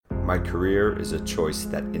My career is a choice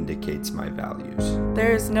that indicates my values.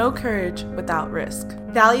 There is no courage without risk.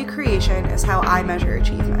 Value creation is how I measure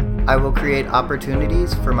achievement. I will create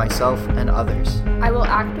opportunities for myself and others. I will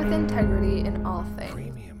act with integrity in all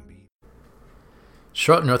things.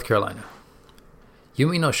 Charlotte, North Carolina. You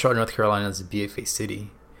may know Charlotte, North Carolina as a BFA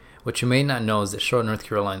city. What you may not know is that Charlotte, North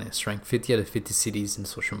Carolina is ranked 50 out of 50 cities in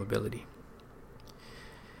social mobility.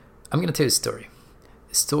 I'm going to tell you a story.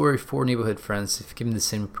 A story of 4 neighborhood friends, if given the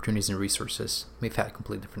same opportunities and resources, may have had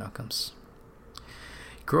completely different outcomes.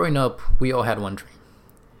 Growing up, we all had one dream.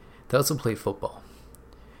 That was to play football.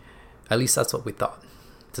 At least that's what we thought.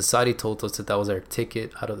 Society told us that that was our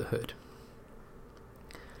ticket out of the hood.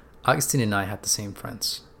 Augustine and I had the same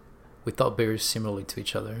friends. We thought very similarly to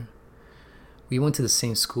each other. We went to the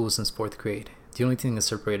same school since 4th grade. The only thing that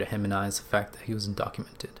separated him and I is the fact that he was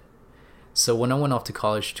undocumented. So when I went off to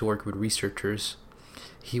college to work with researchers,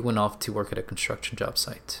 he went off to work at a construction job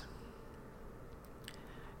site.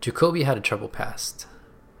 Jacoby had a troubled past.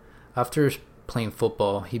 After playing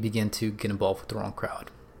football, he began to get involved with the wrong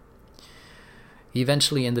crowd. He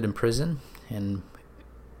eventually ended in prison, and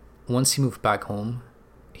once he moved back home,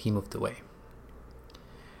 he moved away.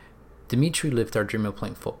 Dimitri lived our dream of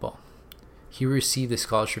playing football. He received a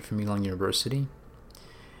scholarship from Elon University,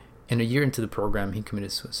 and a year into the program, he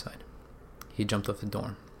committed suicide. He jumped off the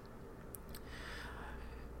dorm.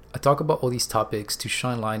 I talk about all these topics to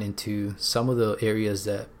shine light into some of the areas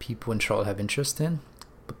that people in Charlotte have interest in,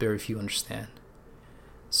 but very few understand.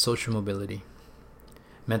 Social mobility,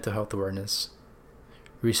 mental health awareness,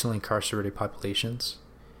 recently incarcerated populations,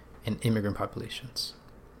 and immigrant populations.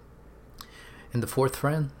 And the fourth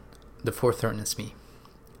friend is me.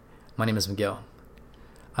 My name is Miguel.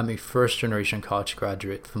 I'm a first-generation college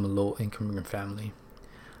graduate from a low-income immigrant family.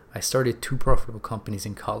 I started 2 profitable companies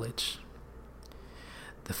in college.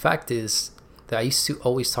 The fact is that I used to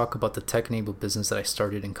always talk about the tech-enabled business that I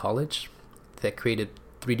started in college that created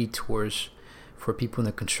 3D tours for people in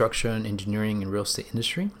the construction, engineering, and real estate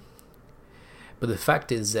industry. But the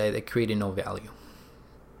fact is that it created no value.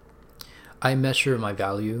 I measure my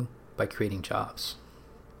value by creating jobs.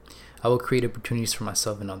 I will create opportunities for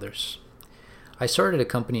myself and others. I started a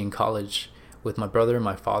company in college with my brother and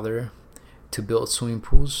my father to build swimming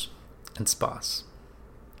pools and spas.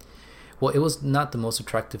 Well, it was not the most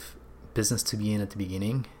attractive business to be in at the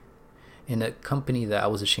beginning, and a company that I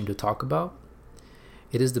was ashamed to talk about.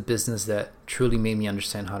 It is the business that truly made me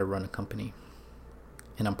understand how to run a company,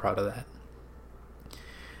 and I'm proud of that.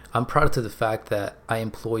 I'm proud of the fact that I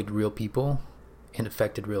employed real people and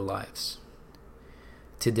affected real lives.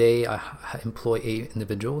 Today, I employ 8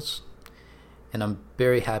 individuals, and I'm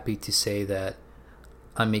very happy to say that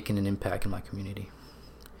I'm making an impact in my community.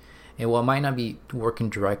 And while I might not be working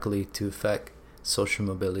directly to affect social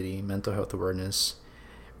mobility, mental health awareness,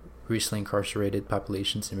 recently incarcerated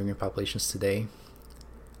populations, immigrant populations today,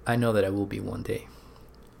 I know that I will be one day.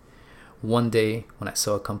 One day when I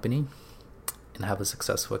sell a company and have a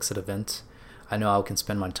successful exit event, I know I can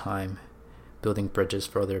spend my time building bridges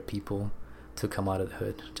for other people to come out of the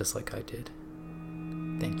hood just like I did.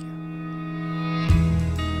 Thank you.